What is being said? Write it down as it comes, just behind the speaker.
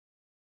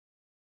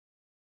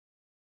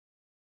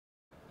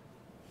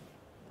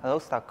Hello,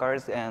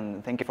 Stackers,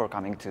 and thank you for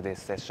coming to this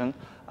session.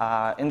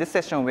 In this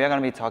session, we are going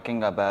to be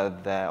talking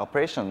about the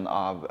operation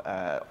of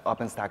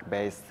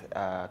OpenStack-based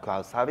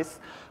cloud service,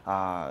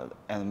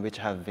 and which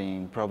have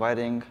been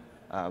providing,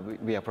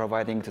 we are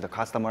providing to the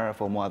customer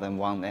for more than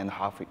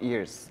 1.5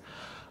 years.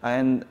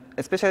 And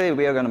especially,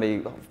 we are going to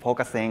be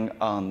focusing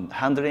on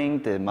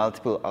handling the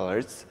multiple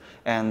alerts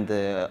and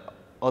the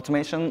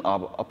automation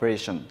of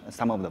operation,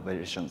 some of the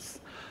versions.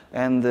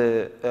 And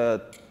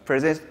the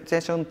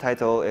presentation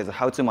title is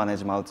How to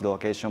Manage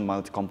Multi-Location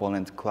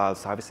Multi-Component Cloud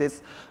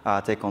Services,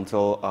 Take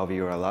Control of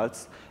Your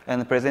Alerts. And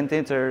the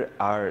presenters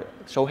are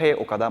Shohei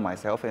Okada,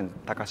 myself, and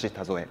Takashi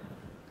Tazoe.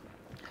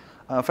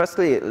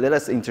 Firstly, let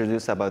us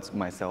introduce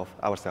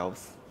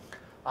ourselves.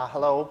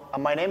 Hello,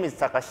 my name is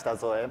Takashi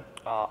Tazoe.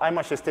 I'm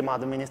a system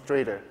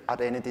administrator at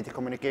NTT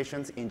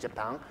Communications in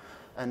Japan.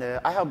 And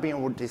I have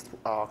been with this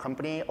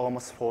company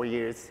almost 4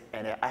 years,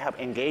 and I have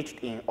engaged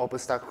in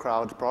OpenStack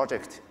Cloud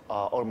project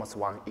almost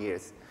 1 year.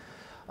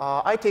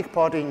 I take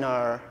part in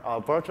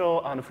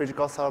virtual and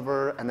physical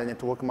server and the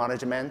network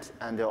management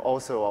and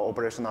also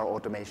operational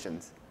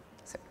automations.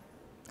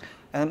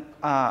 And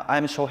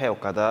I'm Shohei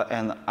Okada,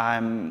 and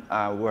I'm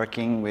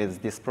working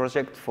with this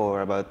project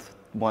for about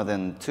more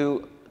than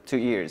two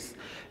years.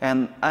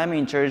 And I'm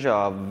in charge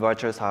of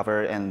virtual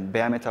server and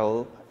bare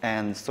metal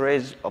and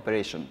storage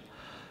operation.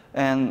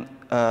 And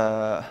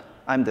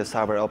I'm the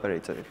server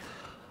operator.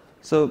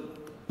 So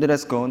let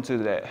us go on to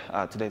the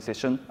today's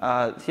session.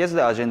 Here's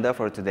the agenda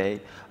for today.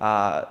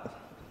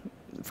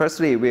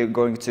 Firstly, we're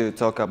going to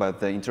talk about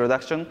the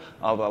introduction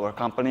of our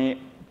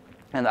company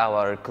and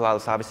our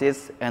cloud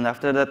services, and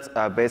after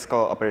that, basic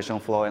operation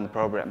flow and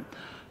program,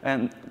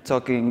 and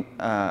talking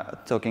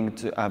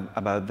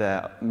about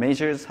the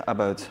measures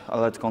about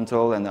alert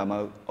control and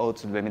about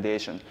auto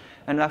remediation.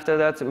 And after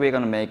that, we're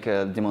going to make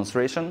a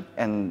demonstration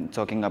and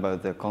talking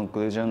about the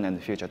conclusion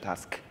and future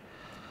task.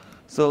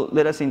 So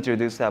let us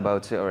introduce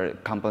about our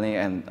company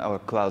and our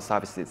cloud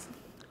services.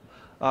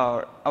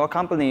 Our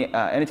company,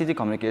 NTT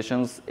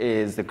Communications,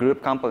 is the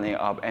group company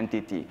of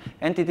NTT.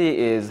 NTT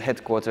is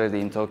headquartered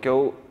in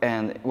Tokyo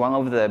and one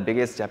of the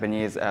biggest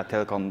Japanese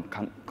telecom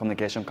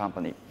communication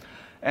company.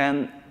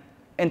 And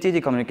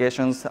NTT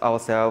Communications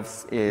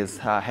ourselves is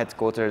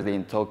headquartered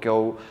in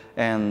Tokyo,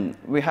 and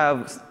we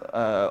have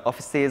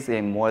offices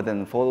in more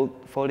than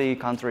 40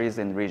 countries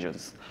and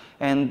regions.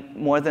 And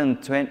more than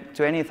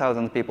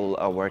 20,000 people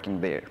are working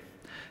there.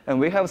 And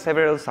we have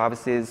several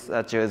services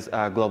such as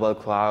global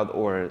cloud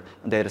or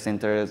data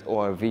centers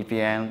or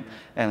VPN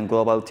and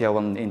global tier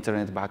 1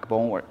 internet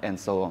backbone and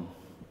so on.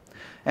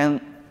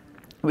 And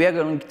we are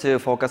going to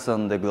focus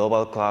on the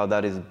global cloud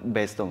that is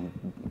based on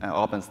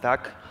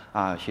OpenStack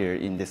here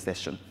in this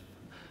session.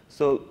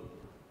 So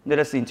let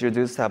us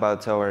introduce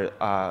about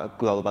our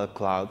global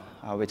cloud,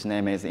 which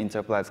name is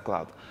Enterprise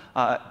Cloud.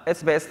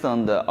 It's based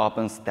on the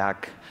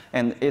OpenStack,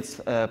 and it's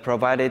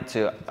provided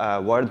to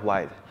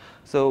worldwide.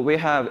 So we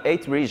have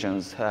 8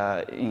 regions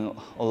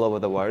all over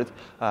the world,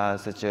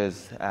 such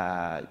as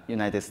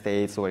United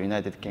States or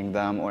United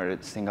Kingdom or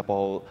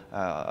Singapore,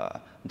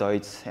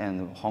 Deutsch,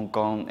 and Hong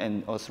Kong,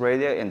 and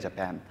Australia and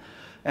Japan.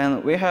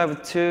 And we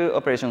have 2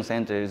 operation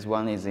centers.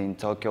 One is in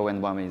Tokyo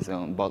and one is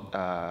in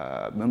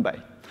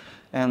Mumbai.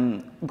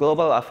 And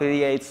global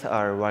affiliates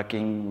are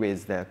working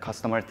with the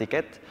customer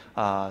ticket,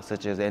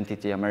 such as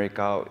NTT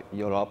America,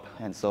 Europe,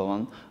 and so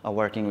on, are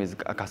working with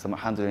a customer,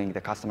 handling the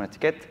customer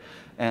ticket,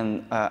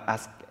 and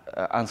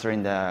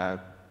answering the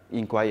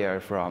inquiry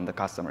from the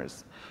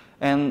customers.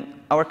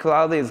 And our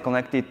cloud is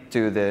connected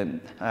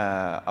to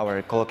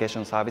our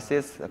colocation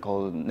services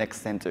called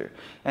Next Center.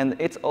 And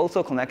it's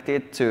also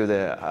connected to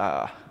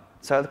the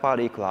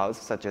third-party clouds,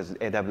 such as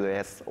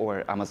AWS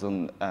or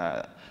Amazon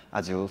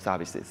Azure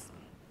services.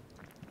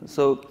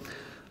 So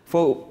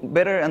for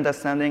better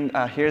understanding,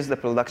 here's the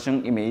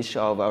production image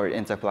of our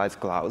enterprise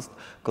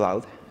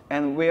cloud.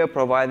 And we are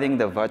providing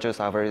the virtual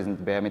servers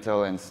and bare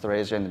metal and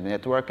storage and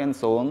network and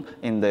so on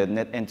in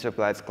the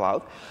enterprise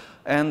cloud.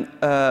 And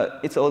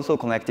it's also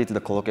connected to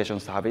the colocation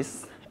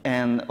service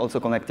and also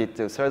connected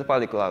to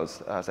third-party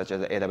clouds such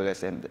as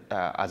AWS and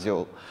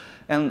Azure.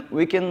 And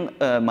we can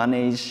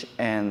manage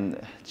and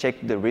check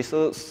the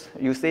resource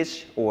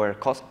usage or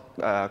cost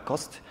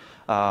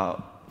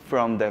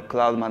from the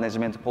cloud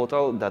management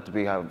portal that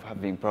we have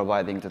been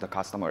providing to the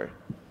customer.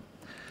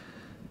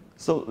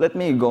 So let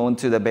me go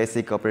into the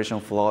basic operation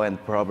flow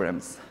and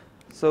programs.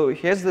 So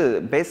here's the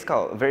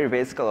very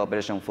basic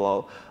operation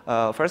flow.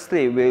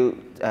 Firstly, we'll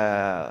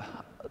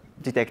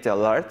detect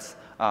alerts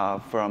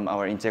from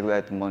our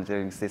integrated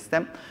monitoring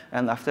system,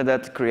 and after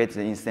that, create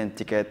the incident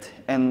ticket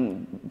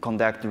and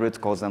conduct root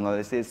cause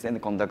analysis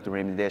and conduct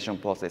remediation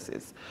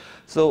processes.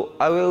 So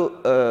I will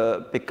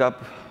pick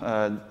up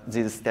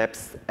these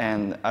steps,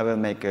 and I will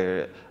make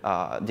a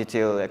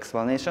detailed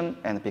explanation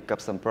and pick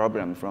up some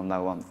problem from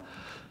now on.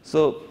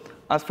 So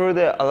as for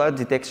the alert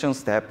detection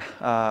step,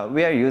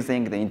 we are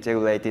using the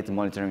integrated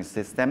monitoring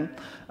system,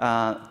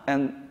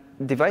 and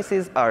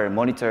devices are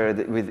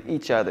monitored with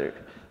each other.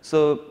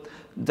 So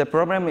the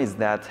problem is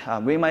that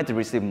we might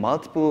receive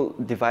multiple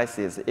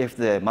devices if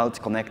the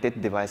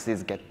multi-connected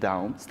devices get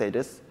down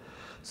status.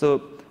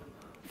 So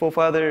for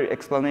further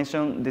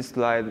explanation, this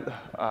slide,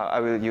 I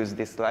will use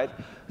this slide.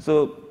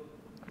 So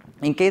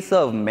in case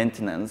of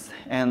maintenance,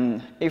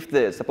 and if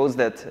suppose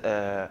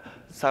that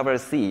server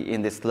C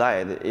in this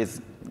slide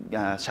is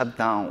shut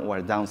down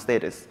or down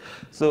status,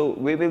 so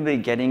we will be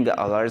getting the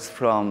alerts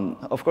from,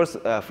 of course,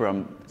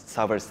 from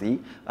server C,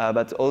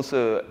 but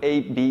also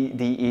A, B,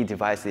 D, E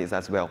devices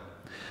as well.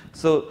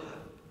 So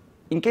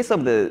in case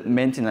of the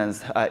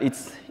maintenance,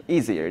 it's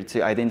easier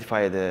to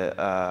identify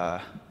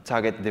the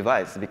target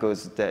device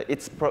because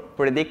it's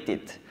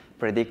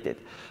predicted.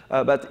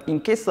 But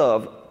in case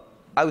of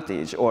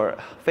outage or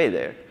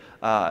failure,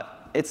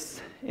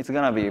 it's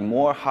going to be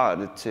more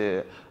hard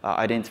to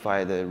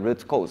identify the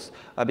root cause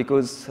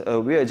because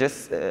we are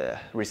just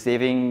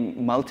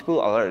receiving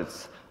multiple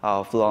alerts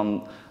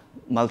from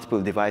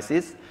multiple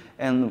devices,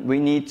 and we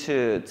need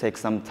to take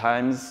some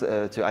time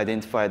to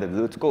identify the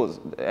root cause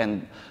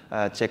and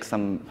check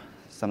some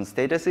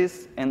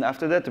statuses, and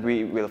after that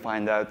we will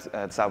find out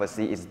server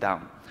C is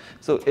down.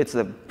 So it's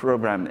a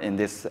program in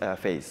this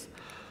phase.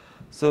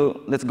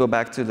 So let's go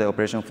back to the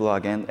operation flow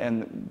again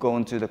and go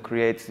into the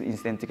create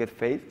instant ticket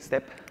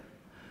step.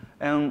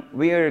 And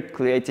we are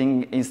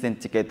creating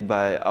instant ticket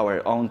by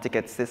our own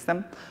ticket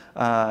system.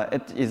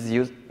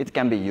 It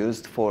can be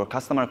used for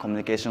customer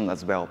communication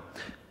as well.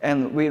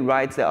 And we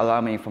write the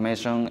alarm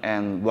information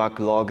and work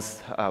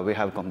logs we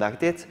have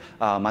conducted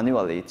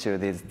manually to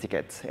these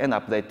tickets and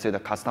update to the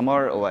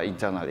customer or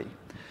internally.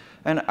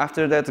 And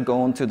after that, go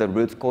on to the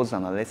root cause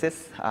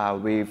analysis.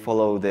 We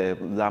follow the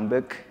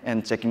runbook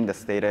and checking the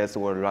status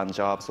or run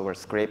jobs or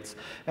scripts.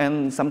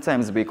 And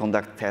sometimes we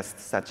conduct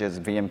tests such as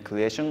VM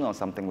creation or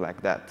something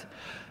like that.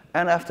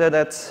 And after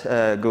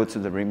that, go to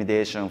the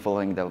remediation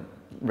following the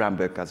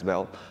runbook as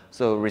well.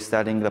 So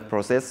restarting the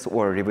process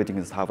or rebooting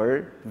the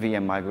server,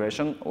 VM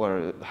migration,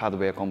 or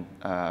hardware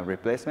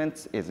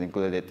replacement is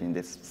included in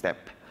this step.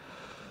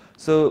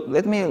 So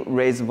let me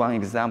raise one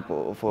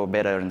example for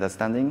better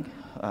understanding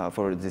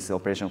for this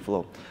operation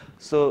flow.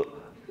 So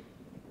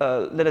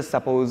let us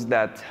suppose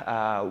that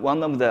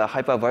one of the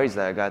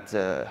hypervisor got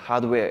a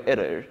hardware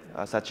error,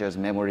 such as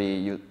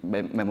memory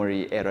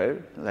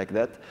error, like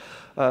that.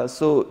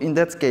 So in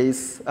that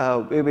case,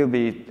 we will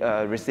be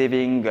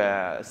receiving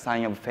a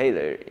sign of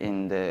failure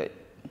in the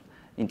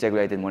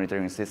integrated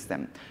monitoring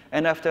system.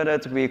 And after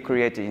that, we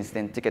create an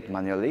instant ticket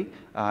manually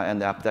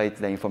and update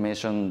the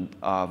information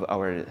of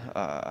our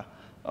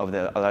of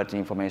the alert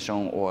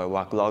information or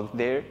work log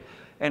there.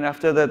 And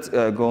after that,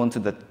 go on to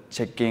the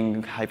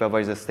checking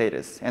hypervisor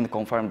status and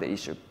confirm the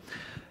issue.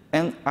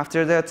 And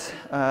after that,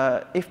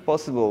 if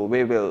possible,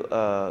 we will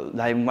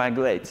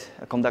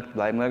conduct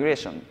live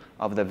migration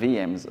of the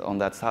VMs on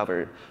that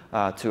server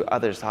to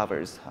other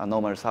servers,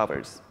 normal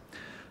servers.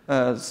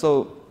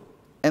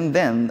 And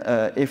then,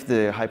 if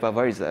the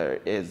hypervisor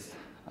is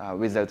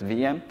without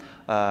VM,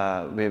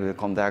 we will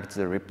conduct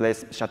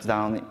the shut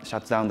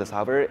down the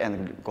server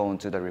and go on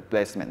to the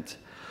replacement.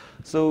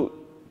 So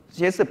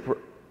here's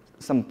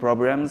some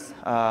problems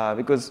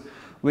because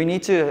we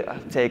need to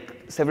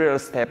take several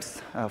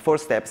steps, 4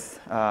 steps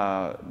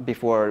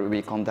before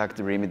we conduct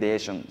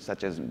remediation,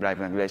 such as live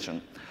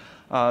migration.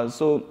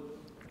 So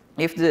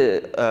if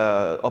the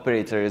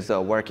operators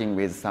are working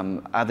with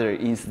some other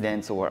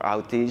incidents or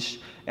outage,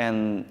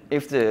 and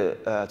if the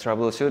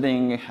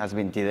troubleshooting has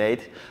been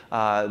delayed,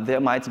 there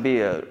might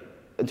be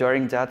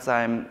during that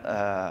time,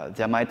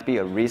 there might be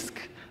a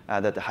risk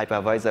that the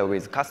hypervisor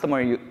with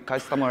customer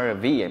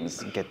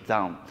VMs get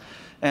down.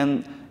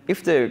 And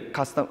if the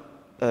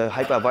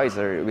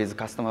hypervisor with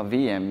customer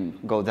VM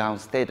go down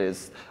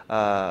status,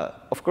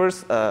 of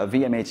course,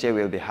 VMHA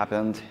will be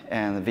happened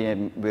and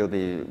VM will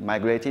be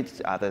migrated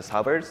to other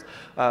servers,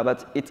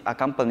 but it's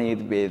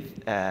accompanied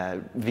with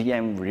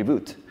VM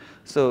reboot.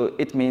 So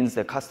it means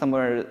the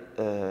customer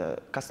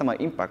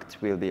impact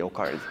will be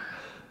occurred.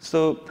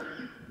 So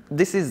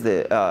this is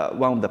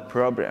one of the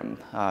problem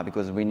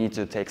because we need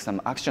to take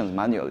some actions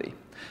manually.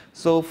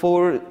 So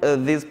for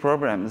these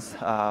problems,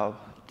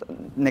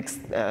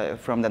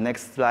 from the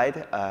next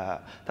slide,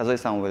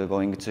 Tazoi-san will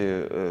going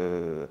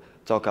to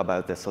talk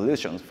about the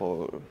solutions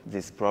for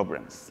these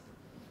problems.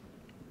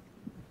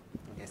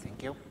 Okay,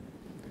 thank you.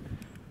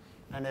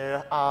 And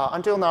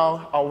until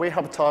now, we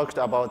have talked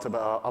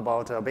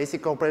about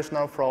basic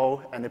operational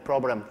flow and the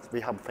problems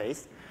we have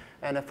faced.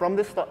 And from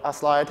this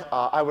slide,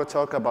 I will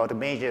talk about the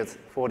measures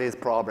for these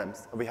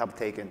problems we have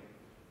taken.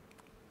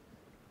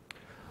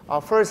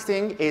 First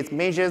thing is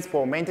measures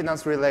for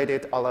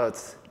maintenance-related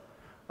alerts.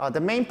 The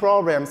main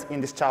problems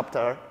in this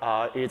chapter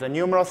is the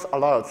numerous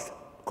alerts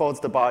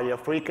caused by a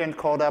frequent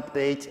code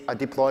update,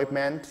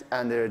 deployment,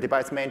 and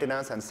device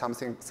maintenance, and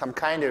some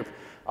kind of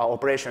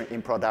operation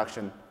in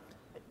production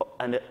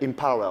and in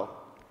parallel.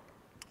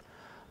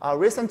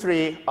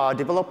 Recently,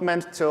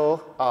 development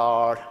tool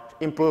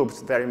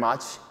improved very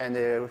much, and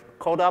the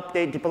code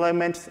update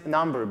deployment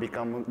number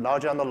become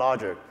larger and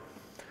larger.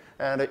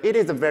 And it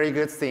is a very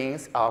good thing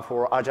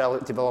for agile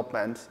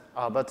development.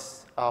 But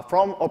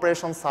from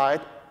operation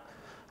side,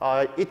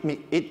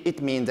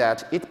 it means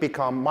that it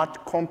becomes much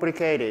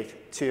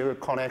complicated to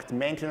connect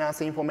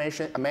maintenance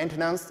information,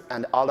 maintenance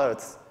and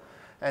alerts.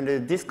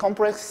 And this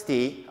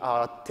complexity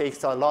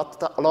takes a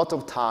lot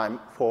of time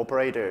for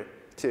operator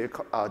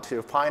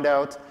to find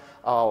out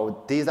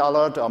these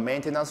alerts are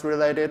maintenance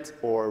related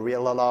or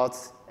real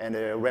alerts, and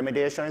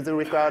remediation is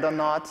required or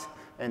not,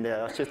 and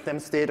the system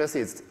status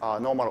is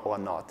normal or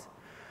not.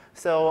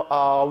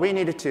 So we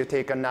need to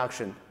take an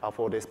action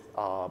for these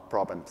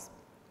problems.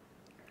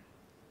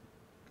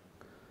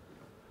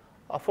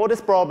 For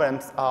these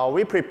problems,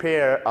 we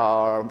prepare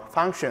a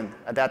function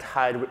that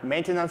hides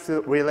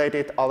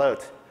maintenance-related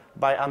alert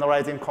by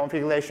analyzing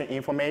configuration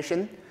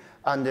information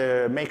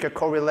and make a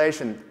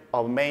correlation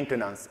of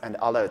maintenance and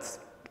alerts.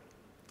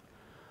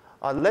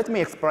 Let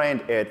me explain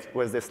it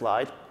with this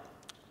slide.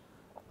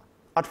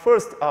 At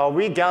first,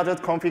 we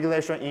gathered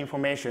configuration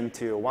information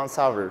to one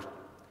server.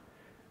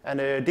 And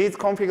this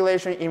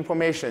configuration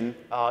information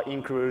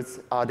includes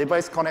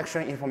device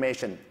connection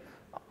information,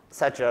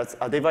 such as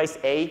device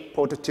A,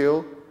 port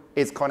 2,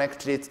 is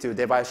connected to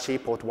device C,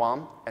 port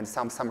 1, and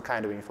some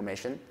kind of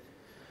information.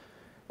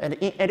 And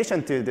in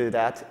addition to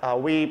that,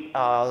 we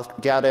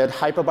gathered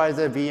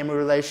hypervisor VM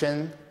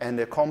relation and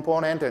the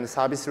component and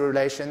service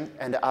relation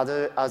and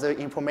other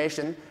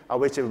information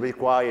which is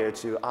required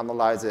to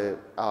analyze the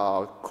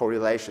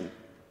correlation.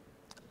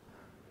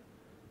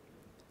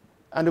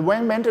 And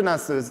when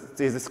maintenance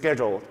is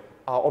scheduled,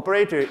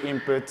 operator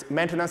inputs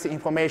maintenance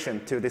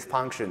information to this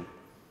function.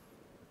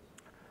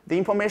 The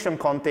information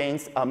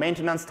contains a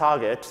maintenance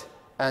target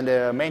and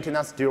a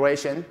maintenance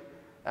duration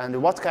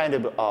and what kind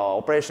of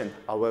operation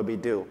will be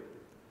due.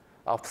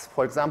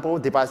 For example,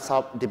 device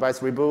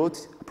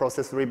reboot,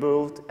 process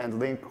reboot, and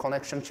link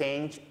connection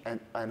change,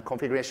 and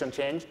configuration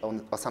change,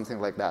 or something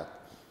like that.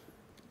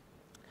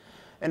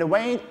 And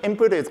when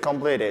input is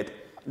completed,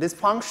 this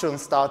function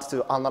starts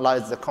to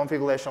analyze the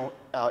configuration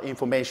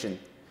information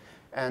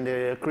and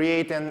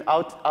create an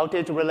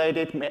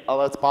outage-related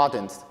alert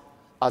patterns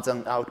as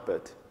an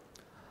output.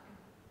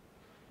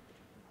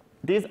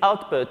 This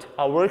output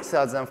works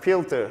as a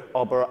filter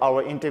over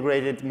our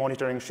integrated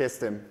monitoring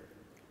system.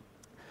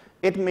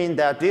 It means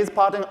that these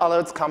pattern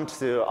alerts come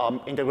to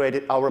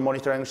our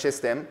monitoring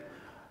system.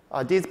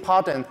 These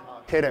patterns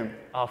are hidden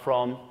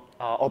from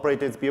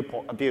operator's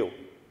view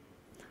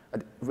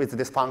with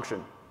this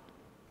function.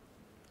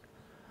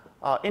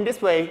 In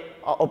this way,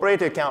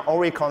 operator can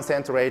only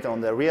concentrate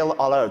on the real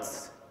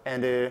alerts,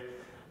 and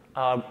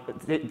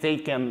they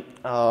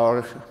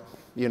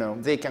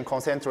can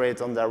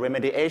concentrate on the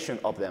remediation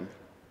of them.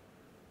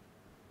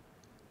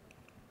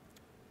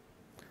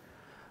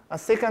 A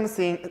second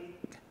thing,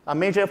 a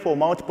measure for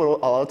multiple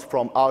alerts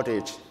from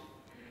outage.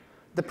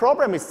 The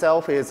problem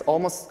itself is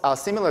almost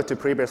similar to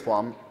previous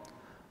one.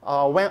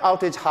 When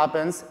outage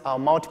happens,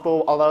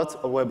 multiple alerts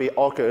will be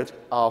occurred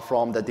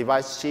from the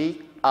device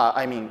C,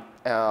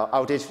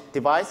 outage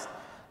device,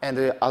 and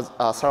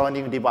the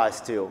surrounding device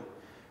too.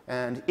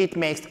 And it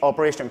makes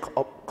operation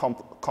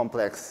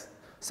complex.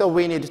 So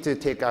we need to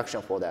take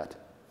action for that.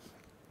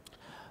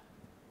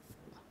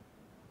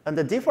 And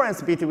the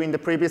difference between the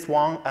previous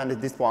one and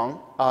this one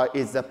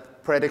is the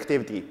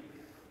predictivity.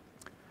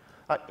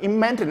 In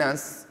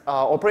maintenance,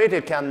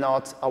 operator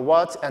cannot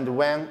what and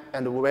when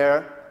and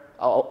where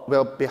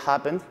will be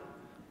happened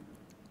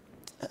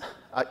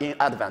in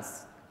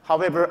advance.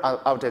 However,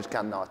 outage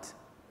cannot.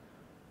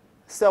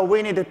 So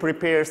we need to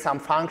prepare some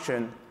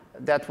function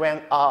that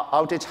when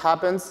outage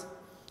happens,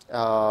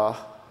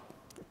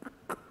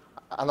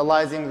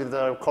 analyzing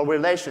the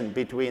correlation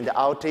between the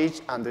outage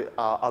and the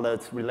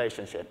alert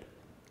relationship.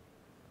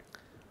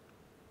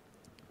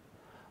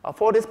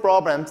 For these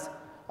problems,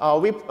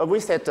 we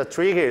set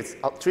triggered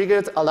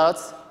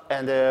alerts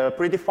and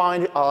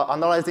predefined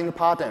analyzing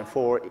pattern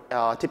for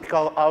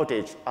typical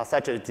outage,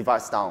 such as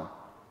device down.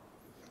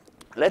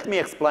 Let me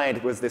explain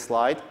it with this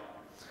slide.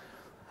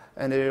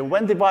 And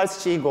when device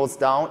C goes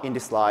down in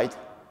this slide,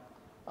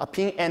 a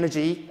pin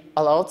energy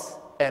alerts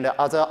and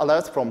other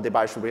alerts from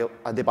device,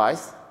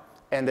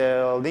 and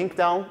link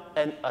down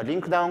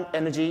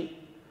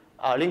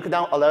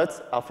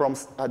alerts from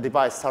a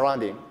device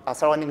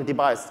surrounding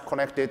device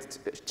connected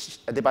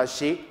to device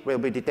C will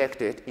be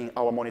detected in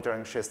our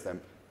monitoring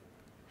system.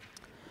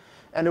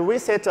 And we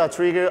set a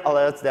trigger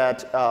alert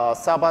that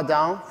server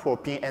down for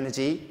pin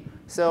energy.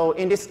 So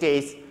in this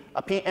case,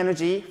 a pin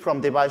energy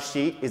from device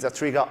C is a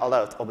trigger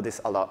alert of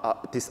this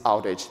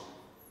outage.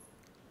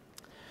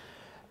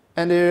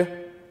 And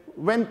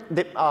when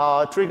the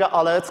trigger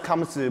alerts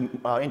come to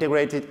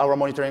integrated our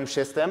monitoring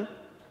system,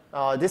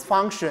 this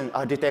function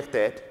are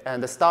detected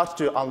and start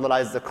to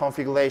analyze the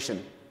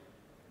configuration.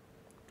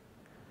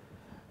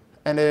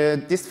 And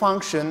this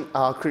function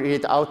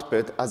create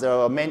output as a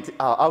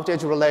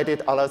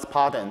outage-related alert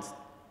patterns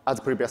as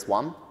the previous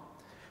one.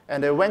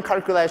 And when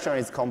calculation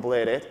is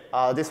completed,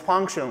 this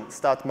function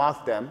start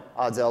mark them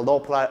as a low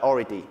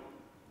priority.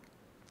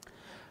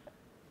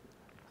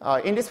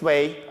 In this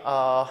way,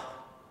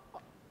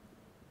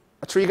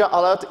 trigger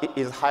alert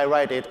is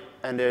highlighted,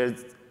 and the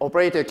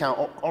operator can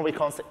only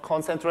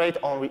concentrate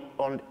on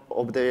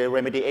the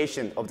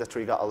remediation of the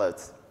trigger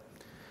alerts.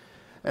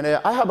 And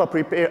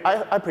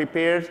I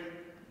prepared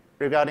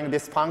regarding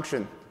this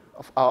function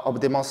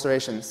of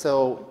demonstration.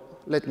 So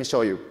let me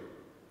show you.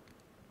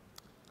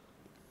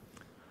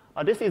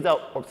 This is our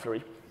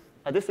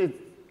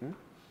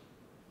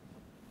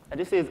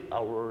this is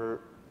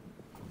our.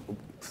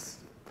 Oops,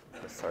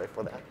 sorry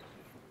for that.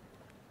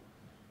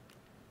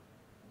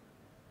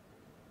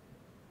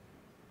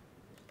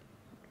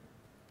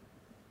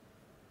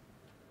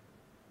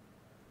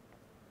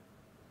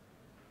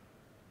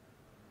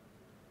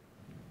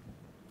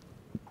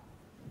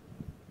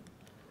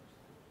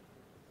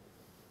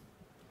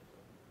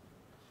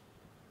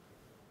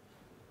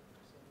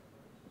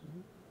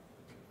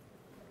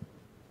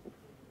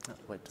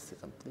 Wait a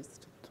second, please.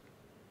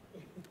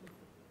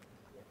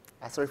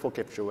 Sorry for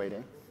kept you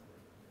waiting.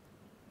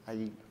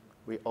 I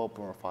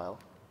reopen a file.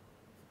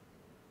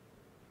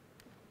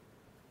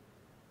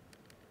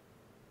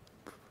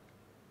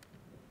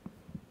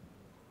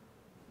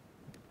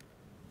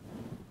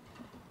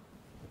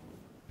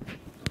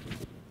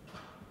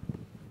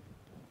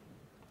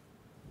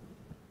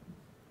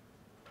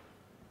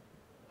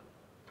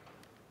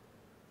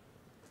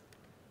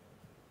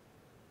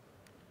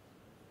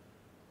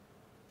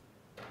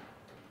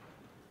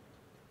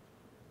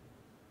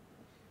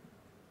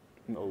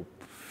 No,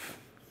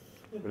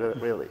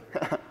 really.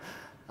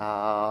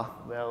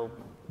 Well,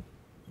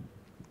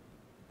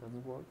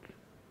 doesn't work.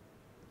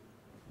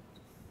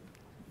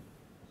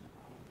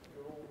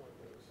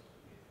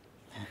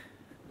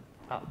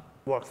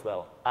 Works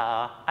well.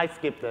 I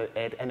skipped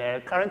it,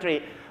 and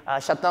currently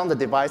shut down the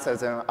device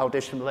as an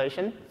outage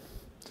simulation.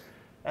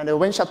 And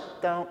when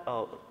shutdown,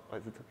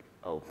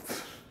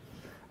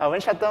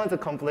 when shutdown is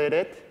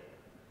completed,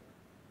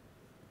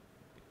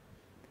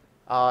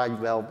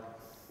 well,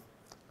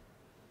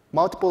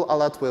 multiple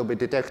alerts will be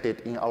detected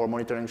in our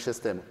monitoring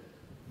system,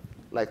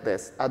 like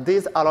this.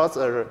 These alerts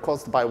are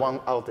caused by one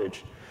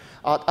outage.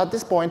 At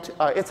this point,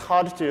 it's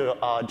hard to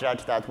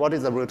judge that what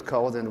is the root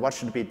cause and what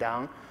should be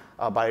done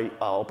by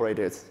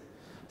operators.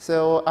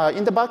 So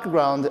in the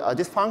background,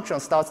 this function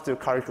starts to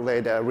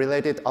calculate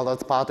related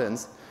alert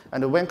patterns.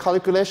 And when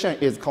calculation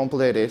is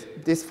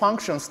completed, this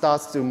function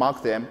starts to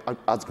mark them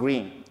as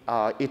green.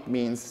 It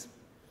means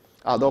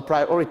low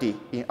priority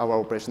in our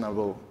operational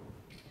rule.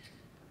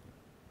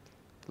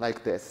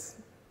 Like this.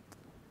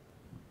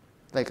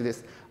 Like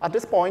this. At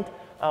this point,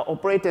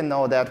 operators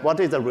know that what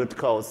is the root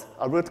cause.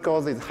 A root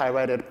cause is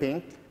highlighted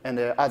pink, and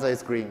the other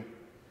is green.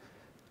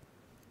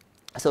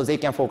 So they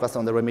can focus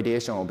on the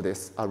remediation of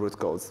this root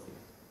cause.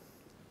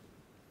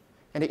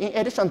 And in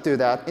addition to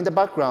that, in the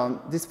background,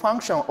 this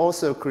function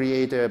also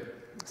creates a,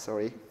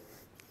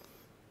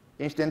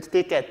 incident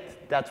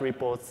ticket that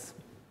reports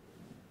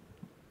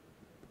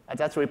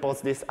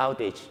this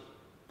outage.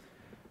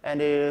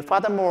 And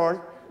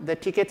furthermore, the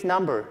ticket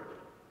number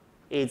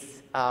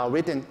is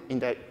written in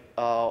the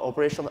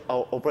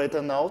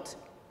operator node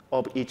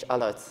of each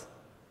alert.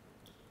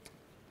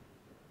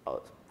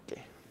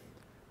 Okay.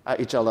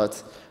 Each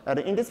alert. And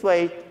in this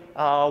way,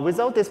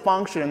 without this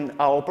function,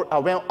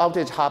 when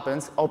outage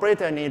happens,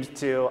 operator needs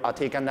to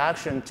take an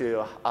action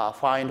to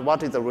find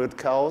what is the root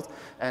cause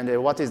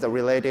and what is the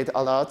related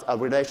alert, a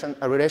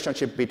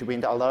relationship between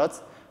the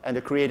alerts,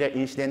 and create an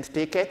incident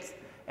ticket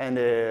and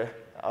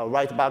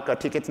write back a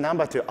ticket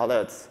number to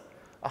alerts.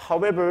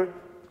 However,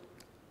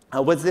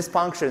 with this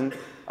function,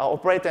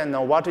 operator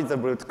knows what is the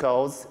root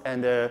cause,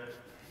 and a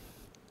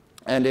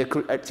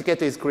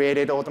ticket is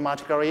created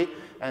automatically,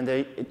 and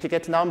the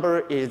ticket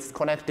number is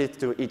connected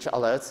to each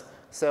alert.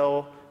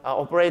 So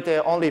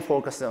operator only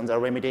focuses on the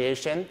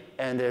remediation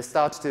and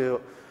starts to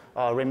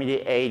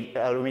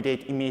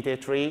remediate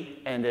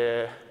immediately and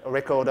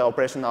record the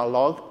operational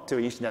log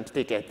to incident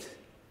ticket.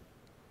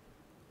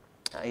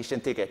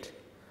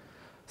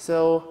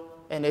 So,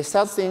 and the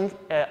third thing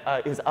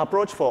is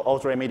approach for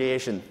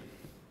auto-remediation.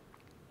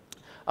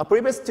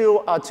 Previous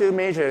two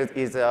measures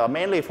is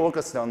mainly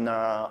focused on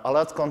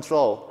alert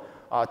control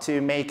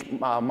to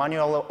make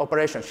manual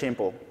operation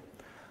simple.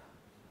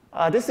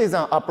 This is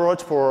an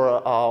approach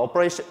for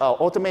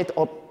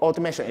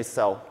automation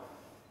itself.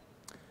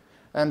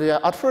 And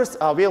at first,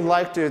 we would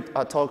like to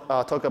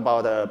talk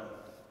about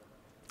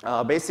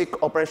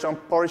basic operation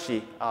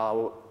policy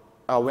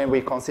when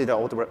we consider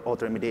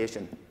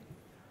auto-remediation.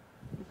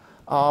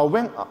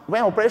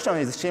 When operation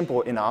is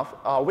simple enough,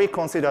 we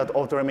consider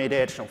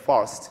auto-remediation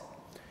first.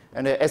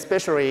 And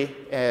especially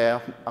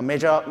a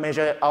major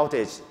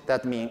outage,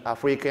 that means a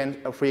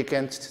frequent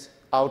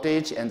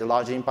outage and a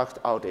large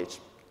impact outage.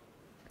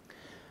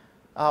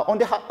 On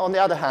the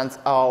other hand,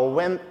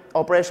 when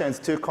operation is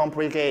too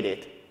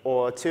complicated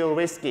or too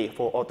risky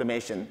for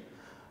automation,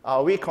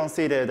 we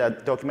consider the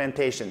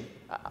documentation,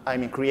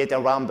 create a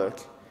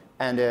runbook,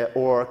 and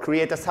or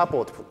create a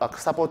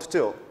support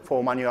tool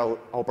for manual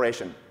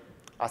operation,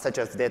 such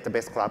as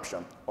database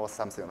corruption or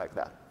something like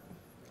that.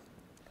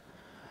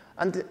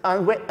 And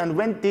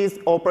when this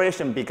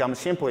operation becomes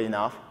simple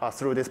enough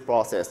through this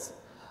process,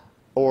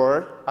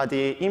 or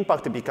the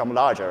impact become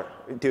larger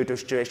due to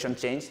situation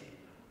change,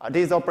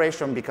 these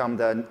operations become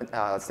the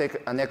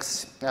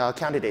next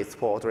candidates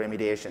for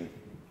auto-remediation.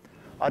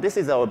 This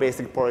is our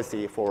basic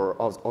policy for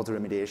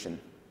auto-remediation.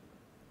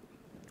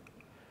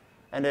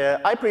 And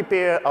I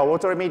prepare our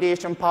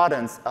auto-remediation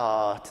patterns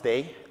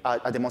today,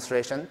 a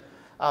demonstration.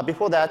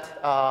 Before that,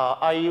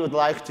 I would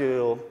like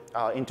to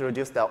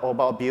introduce the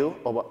overview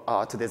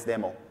of today's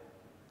demo.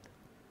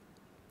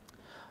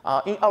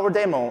 In our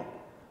demo,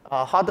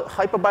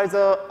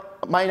 hypervisor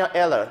minor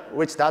error,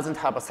 which doesn't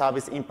have a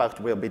service impact,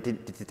 will be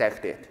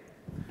detected.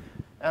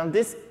 And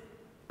this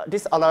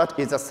alert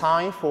is a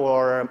sign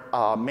for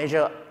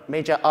major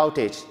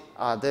outage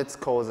that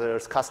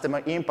causes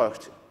customer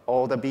impact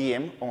or the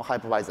VM on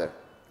hypervisor.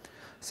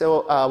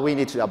 So we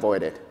need to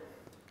avoid it.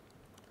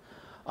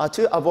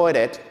 To avoid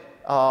it,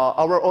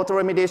 our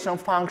auto-remediation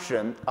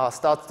function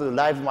starts to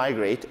live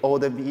migrate all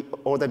the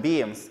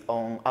VMs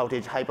on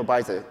outage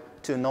hypervisor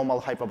to normal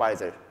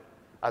hypervisor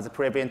as a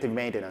preventive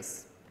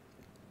maintenance.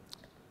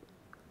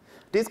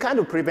 This kind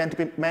of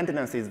preventive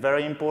maintenance is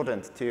very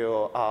important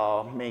to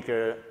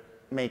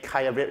make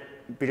high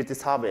availability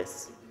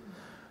service.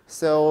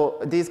 So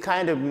this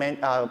kind of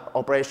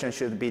operation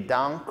should be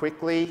done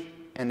quickly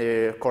and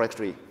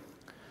correctly.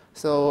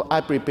 So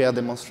I prepared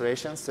a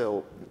demonstration,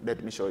 so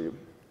let me show you.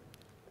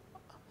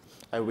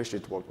 I wish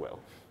it worked well.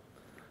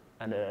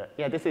 And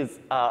yeah, this is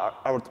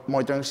our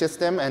monitoring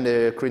system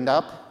and cleaned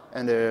up.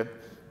 And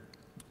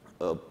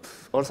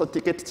also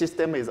ticket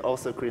system is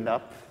also cleaned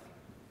up.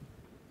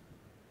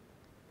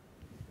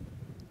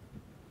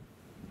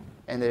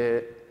 And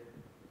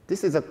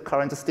this is the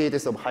current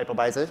status of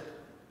hypervisor.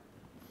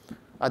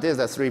 There's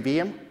a 3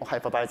 VM of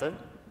hypervisor.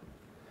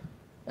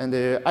 And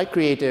I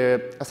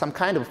created some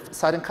kind of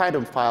certain kind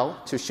of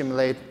file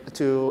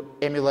to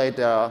emulate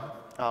a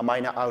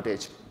minor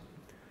outage.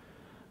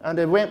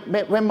 And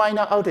when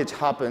minor outage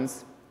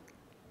happens,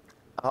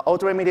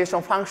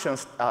 auto-remediation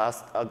functions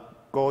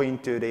go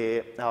into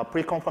the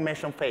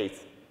pre-confirmation phase.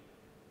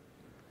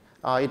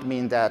 It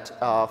means that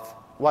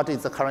what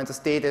is the current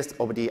status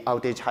of the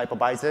outage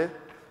hypervisor,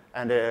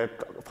 and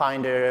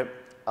find a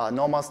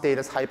normal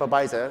status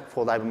hypervisor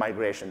for live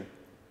migration.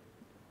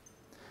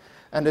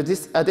 And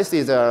this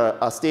is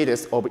a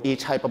status of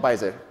each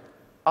hypervisor.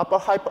 Upper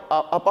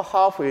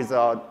half is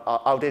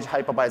outage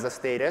hypervisor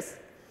status,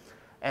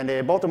 and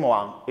the bottom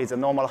one is a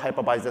normal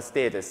hypervisor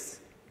status.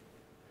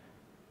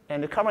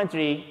 And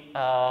currently,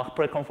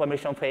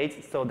 pre-confirmation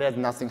phase, so there's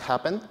nothing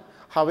happened.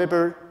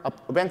 However,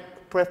 when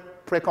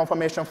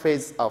pre-confirmation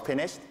phase are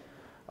finished,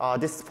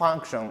 this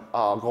function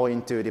go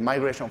into the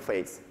migration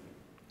phase.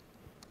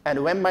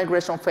 And when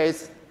migration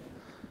phase,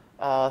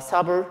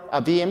 server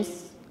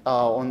VMs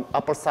on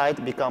upper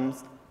side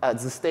becomes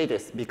the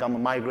status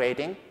become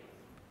migrating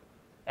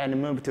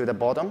and move to the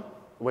bottom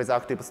with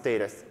active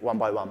status one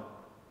by one.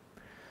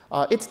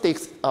 It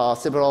takes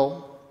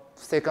several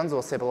seconds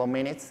or several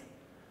minutes,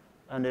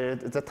 and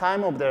the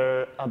time of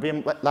the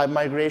VM live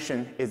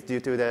migration is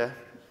due to the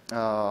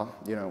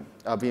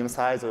VM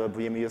size or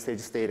VM usage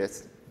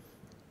status.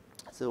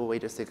 So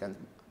wait a second.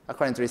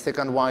 Currently,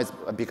 second one is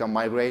become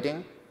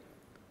migrating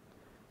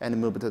and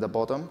move to the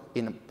bottom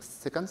in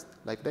seconds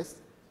like this.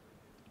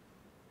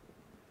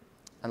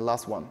 And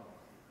last one.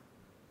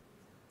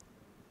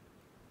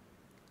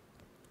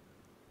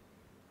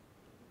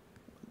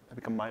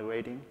 Become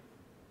migrating.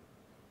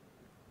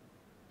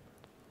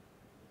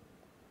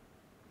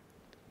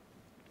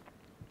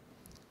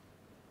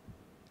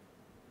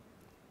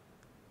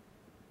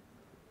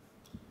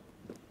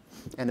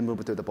 And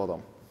move to the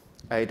bottom.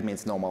 It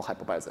means normal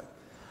hypervisor.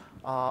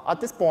 At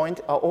this point,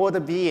 all the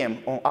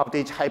VM on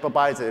outage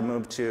hypervisor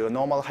move to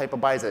normal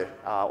hypervisor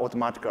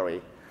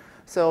automatically.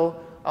 So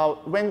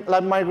when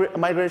live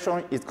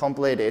migration is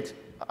completed,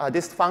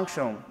 this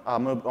function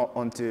moves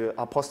on to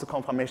a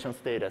post-confirmation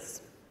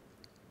status,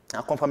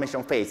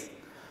 confirmation phase.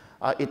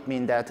 It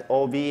means that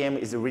all VM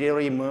is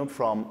really moved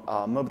from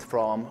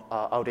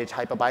outage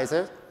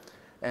hypervisor,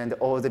 and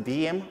all the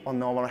VM on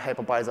normal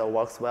hypervisor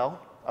works well,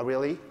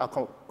 really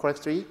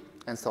correctly,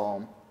 and so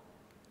on.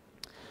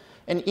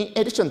 And in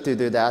addition to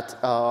do that,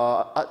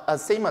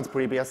 same as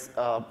previous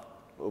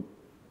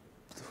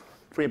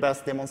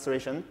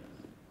demonstration,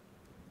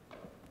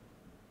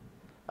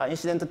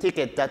 incident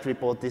ticket that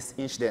report this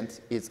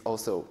incident is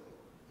also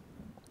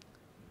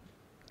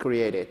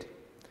created.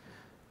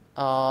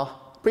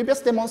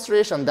 Previous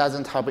demonstration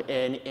doesn't have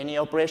any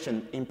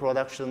operation in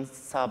production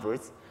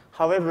servers.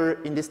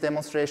 However, in this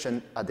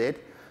demonstration, I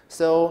did.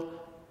 So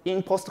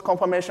in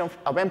post-confirmation,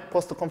 when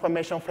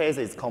post-confirmation phase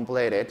is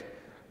completed,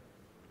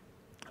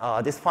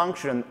 this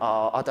function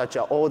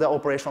attaches all the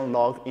operation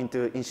log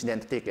into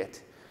incident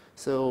ticket.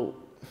 So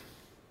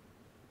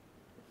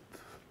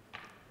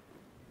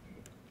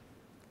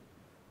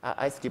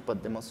I skip a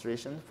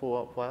demonstration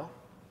for a while.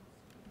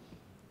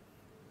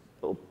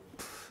 Oh,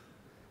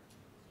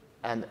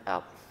 and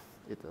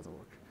it doesn't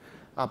work.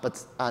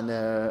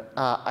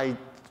 I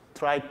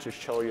tried to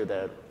show you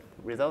the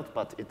result,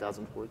 but it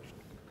doesn't work.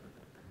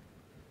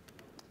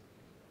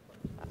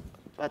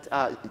 But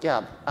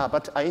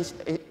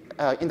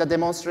in the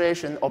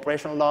demonstration,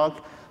 operation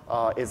log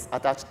is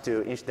attached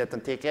to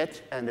incident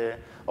ticket, and the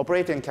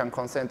operator can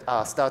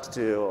start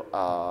to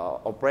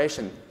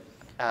operation.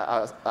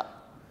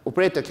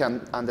 Operator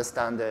can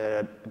understand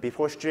the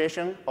before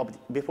situation,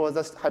 before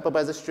the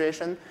hypervisor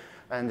situation,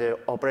 and the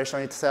operation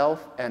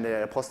itself, and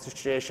the post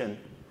situation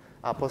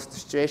of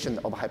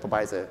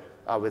hypervisor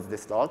with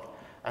this log,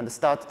 and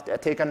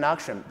take an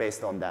action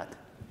based on that,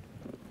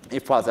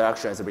 if further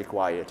action is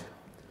required.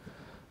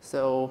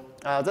 So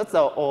that's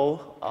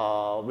all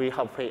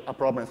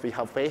problems we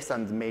have faced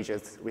and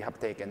measures we have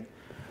taken.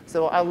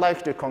 So I'd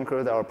like to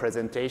conclude our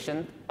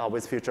presentation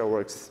with future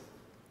works.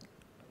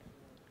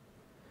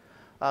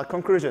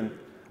 Conclusion.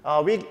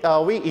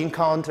 We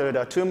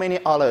encountered too many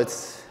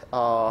alerts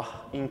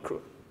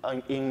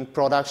in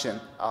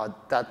production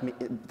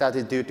that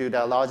is due to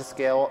the large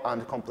scale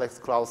and complex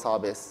cloud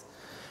service.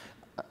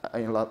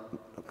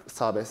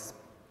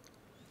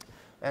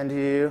 And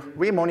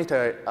we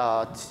monitor,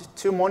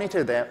 to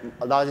monitor the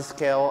large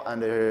scale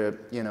and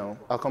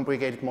a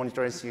complicated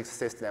monitoring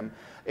system,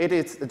 it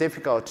is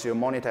difficult to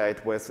monitor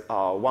it with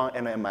one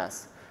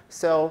MMS.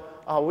 So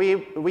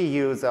we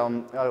use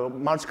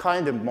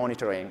multi-kind of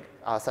monitoring,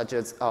 such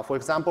as, for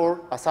example,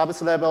 a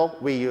service level,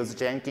 we use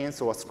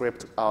Jenkins or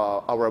script,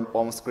 our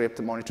own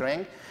script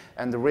monitoring.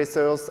 And the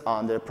resource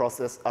and the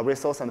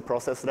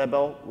process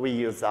level, we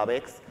use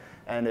Zabbix.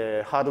 And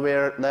the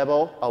hardware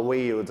level,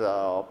 we use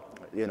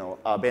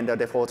vendor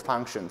default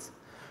functions.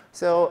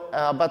 So,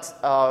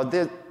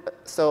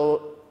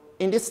 so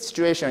in this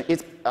situation,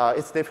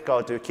 it's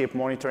difficult to keep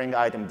monitoring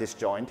item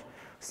disjoint.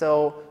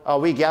 So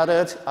we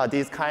gathered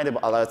these kind of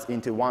alerts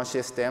into one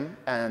system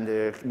and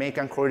make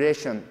a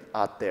correlation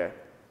out there.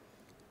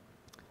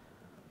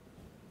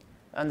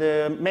 And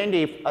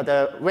mainly,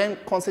 when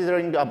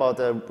considering about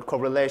the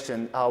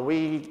correlation,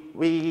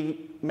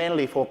 we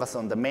mainly focus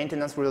on the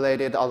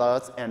maintenance-related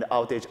alerts and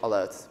outage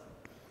alerts.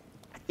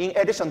 In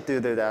addition to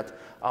that,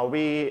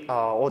 we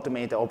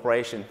automate the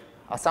operation,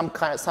 some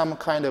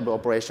kind of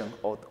operation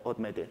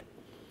automated.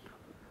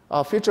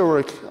 Future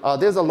work,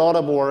 there's a lot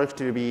of work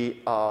to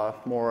be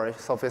more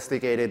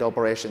sophisticated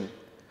operation.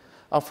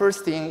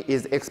 First thing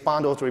is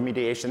expand auto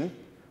remediation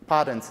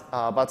patterns,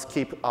 but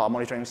keep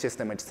monitoring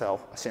system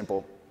itself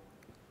simple.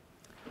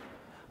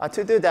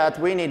 To do that,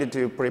 we needed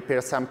to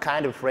prepare some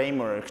kind of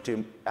framework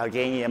to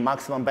gain a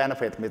maximum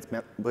benefit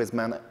with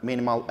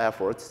minimal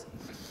efforts.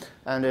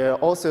 And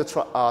also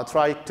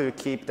try to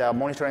keep the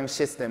monitoring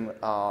system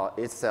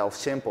itself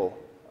simple,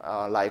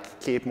 like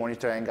keep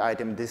monitoring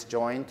item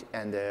disjoint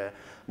and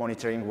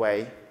monitoring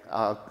way,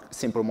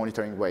 simple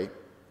monitoring way.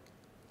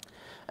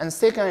 And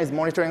second is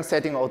monitoring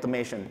setting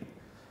automation.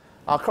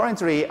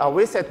 Currently,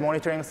 we set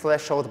monitoring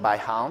threshold by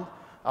hand,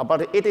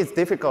 but it is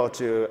difficult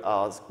to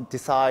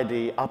decide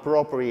the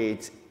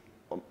appropriate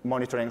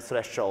monitoring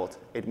threshold.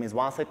 It means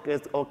 1 second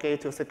is OK,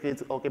 2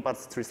 seconds is OK, but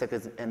 3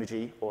 seconds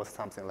energy or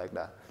something like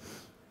that.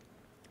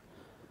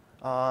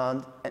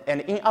 An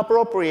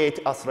inappropriate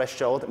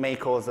threshold may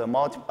cause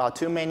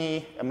too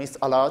many missed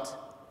alerts,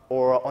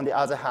 or on the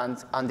other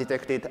hand,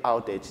 undetected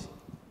outage.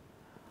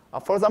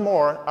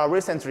 Furthermore,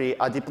 recently,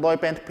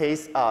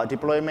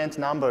 deployment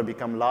number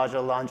become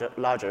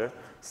larger.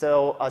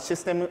 So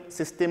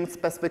system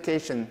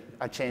specification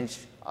change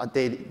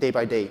day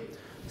by day.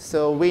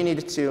 So we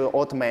need to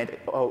automate.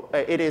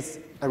 It is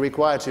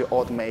required to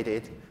automate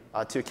it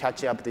to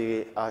catch up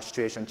the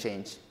situation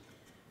change.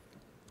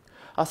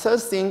 A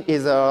third thing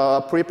is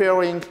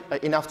preparing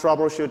enough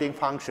troubleshooting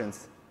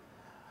functions.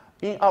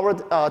 In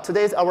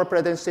today's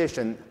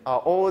presentation,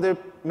 all the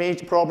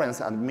major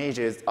problems and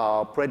measures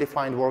are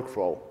predefined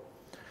workflow.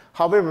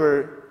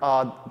 However,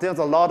 there's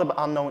a lot of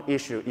unknown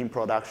issue in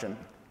production.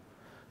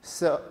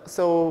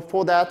 So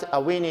for that,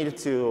 we need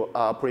to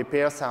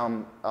prepare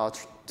some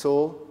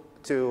tool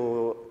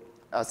to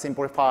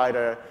simplify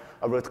the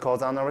root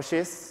cause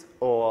analysis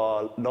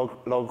or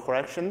log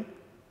correction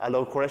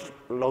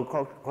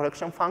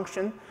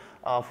function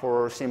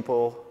for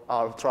simple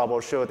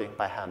troubleshooting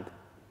by hand.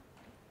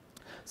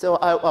 So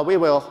we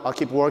will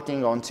keep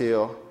working on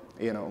to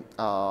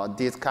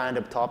these kind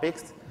of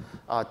topics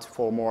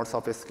for more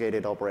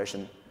sophisticated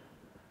operation.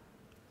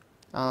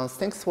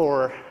 Thanks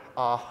for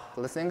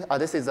listening.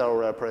 This is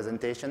our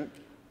presentation.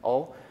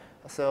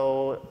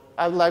 So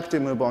I'd like to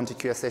move on to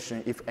Q&A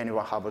session if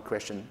anyone have a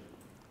question.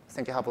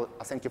 Thank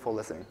you for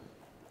listening.